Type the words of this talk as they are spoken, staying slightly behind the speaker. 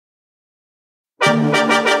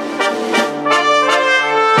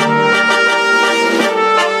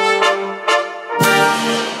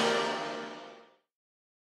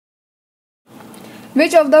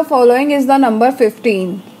Which of the following is the number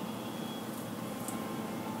 15?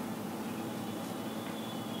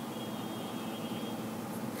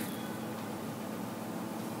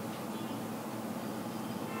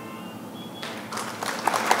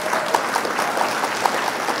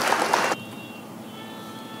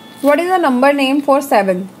 What is the number name for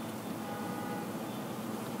 7?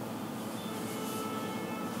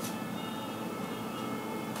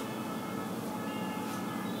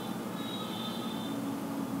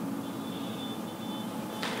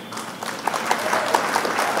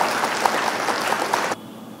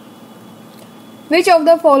 Which of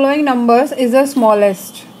the following numbers is the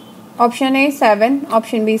smallest? Option A 7,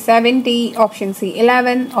 option B 70, option C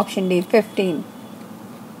 11, option D 15.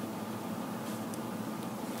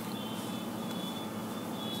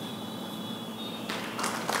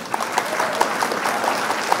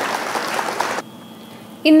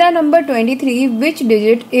 In the number 23, which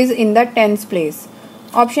digit is in the tens place?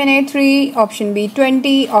 Option A 3, option B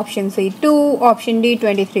 20, option C 2, option D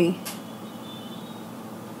 23.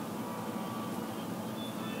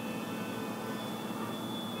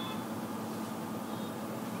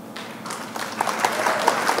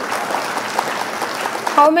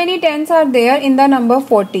 How many tens are there in the number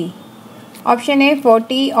 40? Option A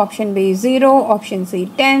 40, option B 0, option C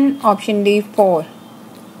 10, option D 4.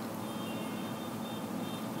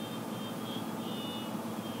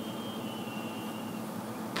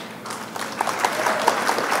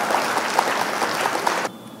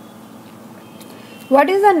 What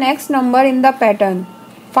is the next number in the pattern?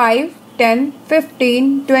 5, 10,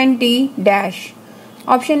 15, 20, dash.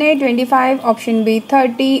 Option A 25, option B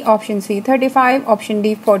 30, option C 35, option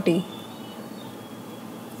D 40.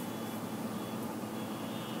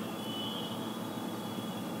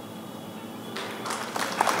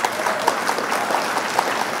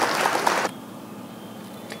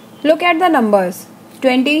 Look at the numbers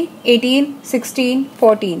 20, 18, 16,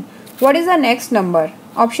 14. What is the next number?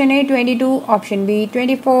 Option A 22, option B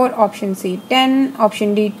 24, option C 10,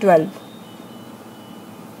 option D 12.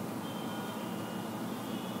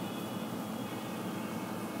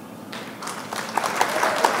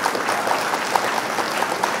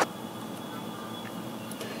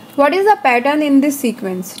 What is the pattern in this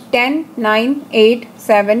sequence? 10, 9, 8,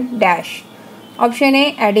 7, dash. Option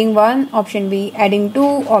A adding 1, option B adding 2,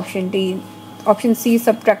 option C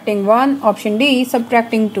subtracting 1, option D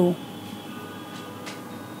subtracting 2.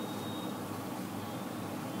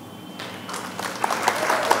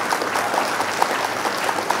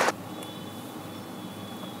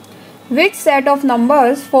 Which set of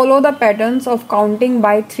numbers follow the patterns of counting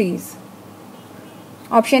by threes?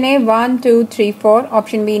 Option A 1, 2, 3, 4,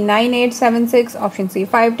 option B 9, 8, 7, 6, option C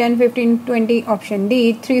 5, 10, 15, 20, option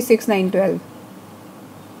D 3, 6, 9, 12.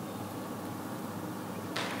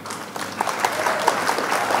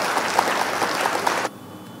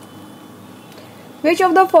 Which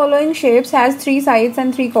of the following shapes has 3 sides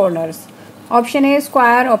and 3 corners? Option A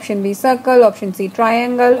square, option B circle, option C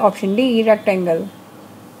triangle, option D rectangle.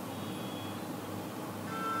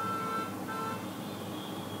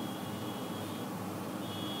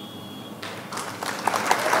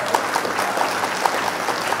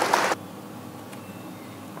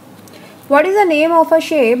 What is the name of a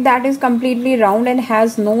shape that is completely round and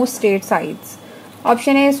has no straight sides?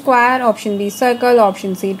 Option A square, option B circle,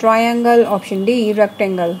 option C triangle, option D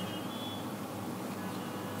rectangle.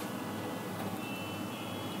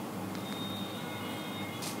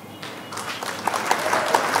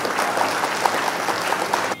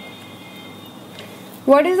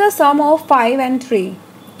 What is the sum of 5 and 3?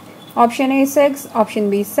 Option A 6, option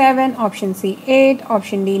B 7, option C 8,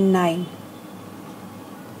 option D 9.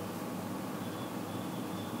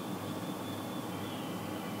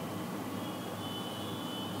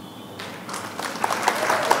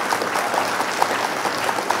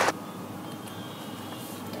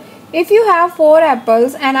 If you have 4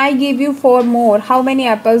 apples and I give you 4 more, how many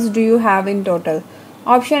apples do you have in total?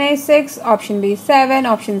 Option A 6, option B 7,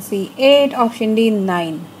 option C 8, option D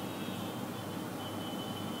 9.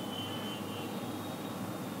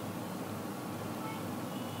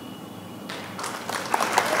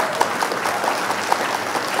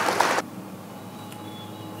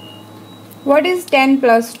 What is 10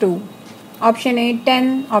 plus 2? Option A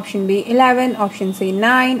 10, option B 11, option C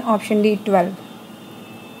 9, option D 12.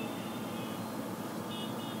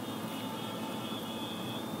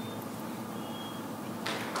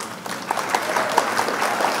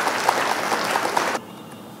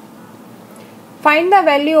 Find the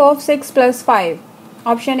value of 6 plus 5.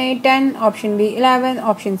 Option A 10, option B 11,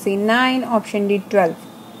 option C 9, option D 12.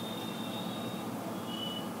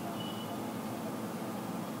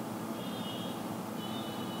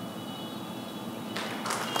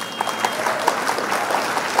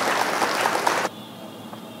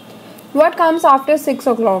 What comes after 6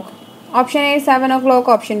 o'clock? Option A 7 o'clock,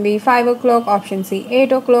 option B 5 o'clock, option C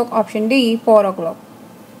 8 o'clock, option D 4 o'clock.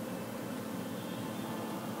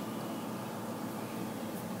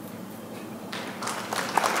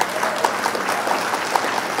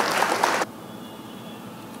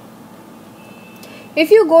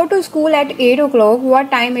 If you go to school at 8 o'clock,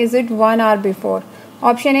 what time is it 1 hour before?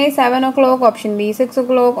 Option A 7 o'clock, option B 6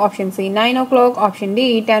 o'clock, option C 9 o'clock, option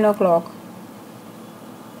D 10 o'clock.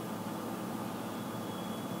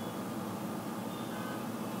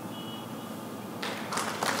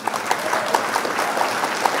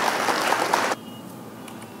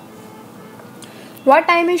 What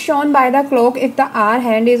time is shown by the clock if the hour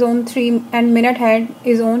hand is on 3 and minute hand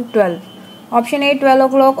is on 12? Option A 12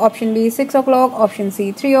 o'clock, option B 6 o'clock, option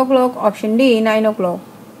C 3 o'clock, option D 9 o'clock.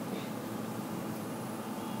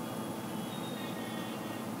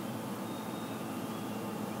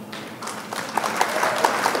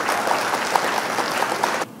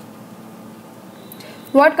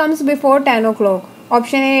 What comes before 10 o'clock?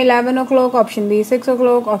 Option A 11 o'clock, option B 6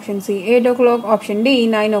 o'clock, option C 8 o'clock, option D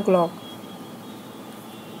 9 o'clock.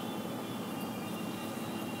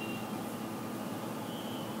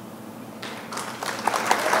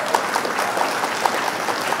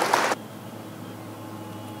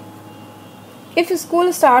 If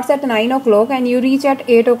school starts at 9 o'clock and you reach at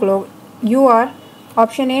 8 o'clock, you are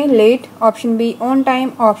option A late, option B on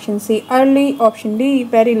time, option C early, option D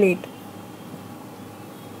very late.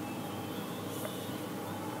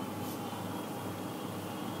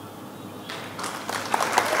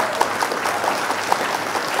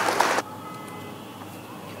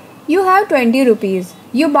 You have 20 rupees.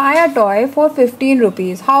 You buy a toy for 15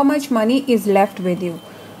 rupees. How much money is left with you?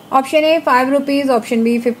 Option A 5 rupees, option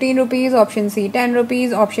B 15 rupees, option C 10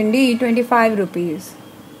 rupees, option D 25 rupees.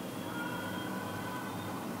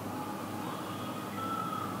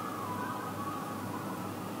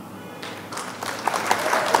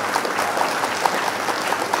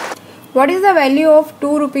 What is the value of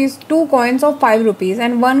 2 rupees, 2 coins of 5 rupees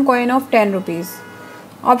and 1 coin of 10 rupees?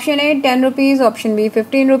 Option A 10 rupees, option B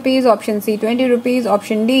 15 rupees, option C 20 rupees,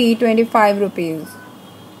 option D 25 rupees.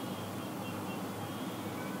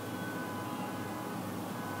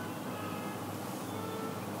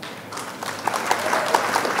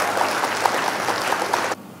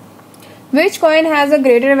 Which coin has a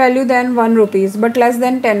greater value than 1 rupees but less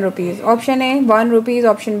than 10 rupees? Option A 1 rupees,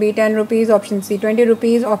 option B 10 rupees, option C 20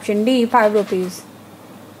 rupees, option D 5 rupees.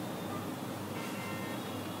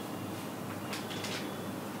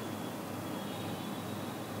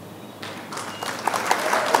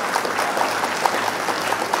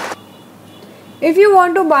 If you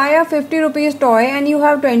want to buy a 50 rupees toy and you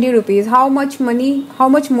have 20 rupees, how much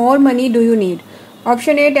more money do you need?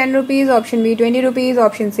 Option A 10 rupees, option B 20 rupees,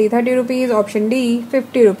 option C 30 rupees, option D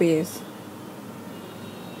 50 rupees.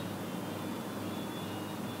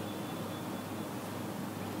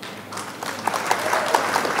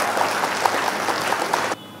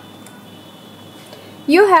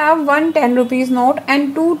 You have one 10 rupees note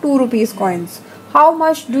and two 2 rupees coins. How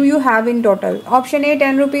much do you have in total? Option A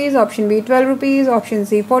 10 rupees, option B 12 rupees, option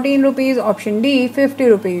C 14 rupees, option D 50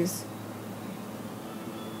 rupees.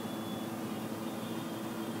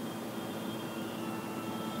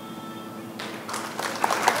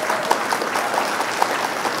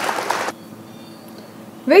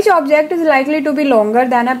 Which object is likely to be longer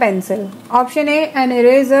than a pencil? Option A an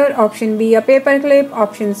eraser, option B a paperclip,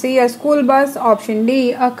 option C a school bus, option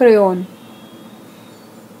D a crayon.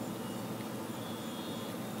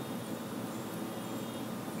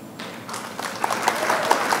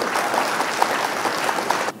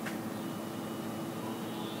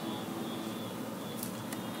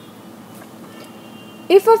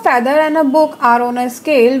 If a feather and a book are on a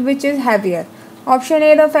scale, which is heavier? Option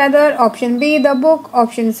A the feather, option B the book,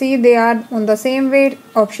 option C they are on the same weight,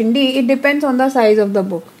 option D it depends on the size of the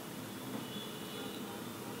book.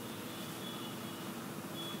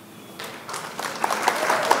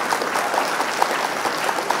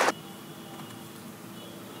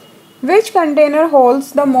 Which container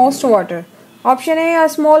holds the most water? Option A a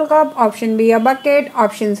small cup, option B a bucket,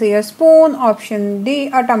 option C a spoon, option D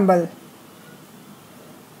a tumble.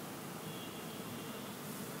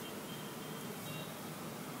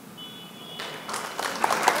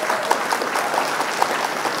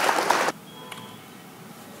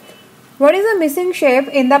 What is the missing shape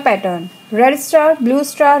in the pattern? Red star, blue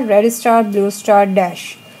star, red star, blue star,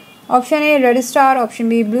 dash. Option A red star, option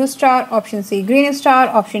B blue star, option C green star,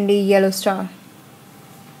 option D yellow star.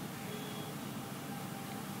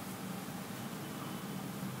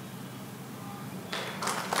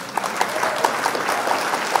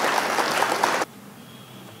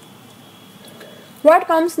 What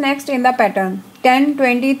comes next in the pattern? 10,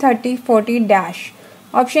 20, 30, 40 dash.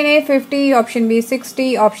 Option A 50, option B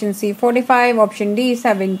 60, option C 45, option D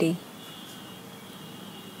 70.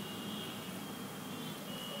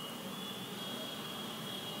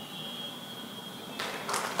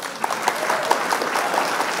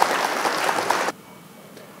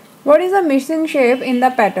 What is the missing shape in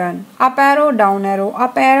the pattern? Up arrow, down arrow,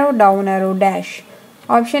 up arrow, down arrow, dash.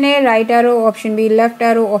 Option A right arrow, option B left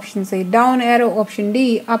arrow, option C down arrow, option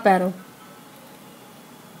D up arrow.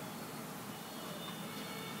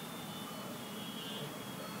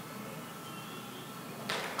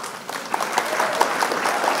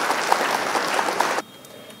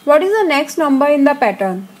 What is the next number in the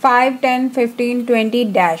pattern? 5, 10, 15, 20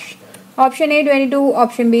 dash. Option A 22,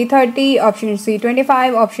 option B 30, option C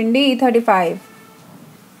 25, option D 35.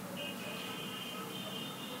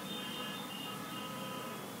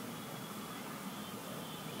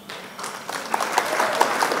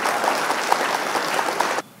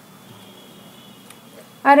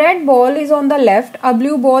 A red ball is on the left, a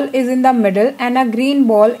blue ball is in the middle, and a green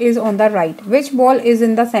ball is on the right. Which ball is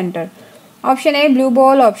in the center? Option A blue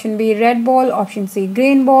ball, option B red ball, option C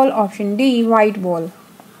green ball, option D white ball.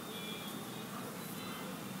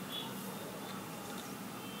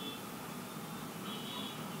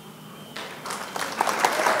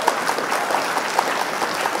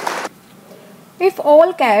 If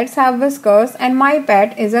all cats have whiskers and my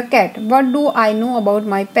pet is a cat, what do I know about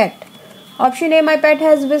my pet? Option A, my pet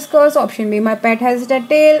has whiskers. Option B, my pet has a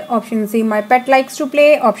tail. Option C, my pet likes to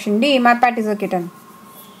play. Option D, my pet is a kitten.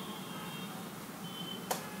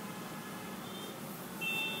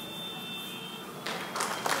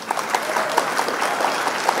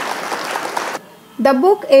 The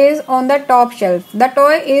book is on the top shelf. The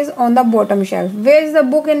toy is on the bottom shelf. Where is the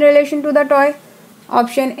book in relation to the toy?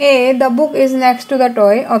 Option A, the book is next to the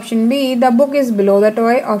toy. Option B, the book is below the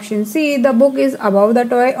toy. Option C, the book is above the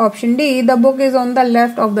toy. Option D, the book is on the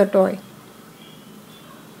left of the toy.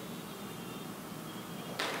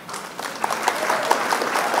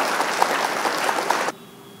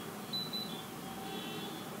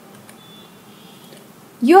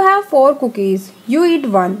 You have 4 cookies. You eat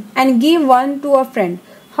one and give one to a friend.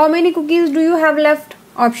 How many cookies do you have left?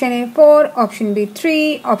 Option A 4, option B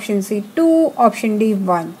 3, option C 2, option D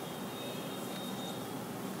 1.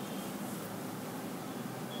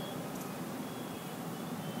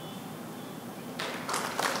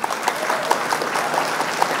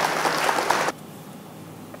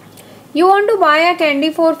 You want to buy a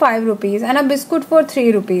candy for 5 rupees and a biscuit for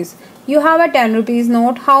 3 rupees. You have a 10 rupees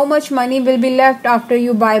note. How much money will be left after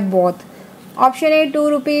you buy both? Option A 2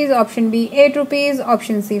 rupees, option B 8 rupees,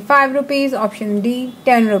 option C 5 rupees, option D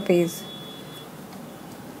 10 rupees.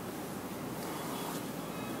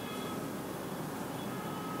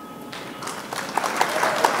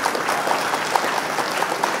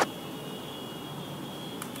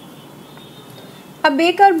 A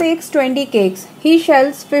baker bakes 20 cakes. He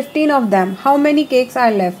sells 15 of them. How many cakes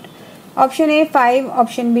are left? Option A 5,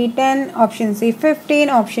 option B 10, option C 15,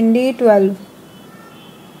 option D 12.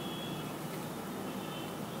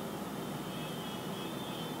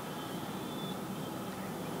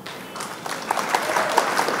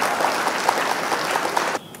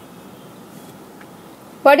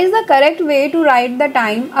 What is the correct way to write the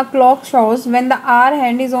time a clock shows when the hour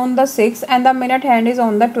hand is on the 6 and the minute hand is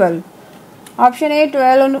on the 12? Option A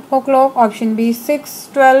 12 o'clock, option B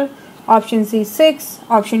 6:12, option C 6,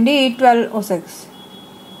 option D 12:06.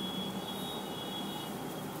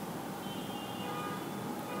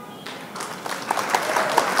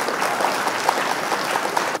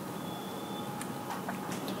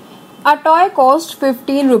 A toy costs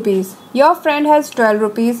 15 rupees. Your friend has 12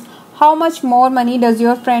 rupees. How much more money does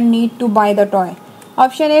your friend need to buy the toy?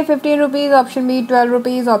 Option A 15 rupees, option B 12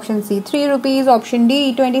 rupees, option C 3 rupees, option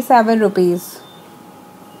D 27 rupees.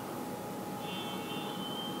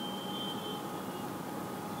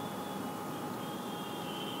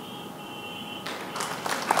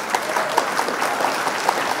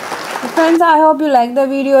 Friends, I hope you like the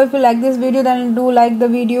video. If you like this video, then do like the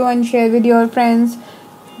video and share with your friends.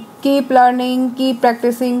 Keep learning, keep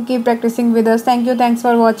practicing with us. Thank you. Thanks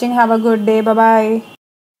for watching. Have a good day. Bye bye.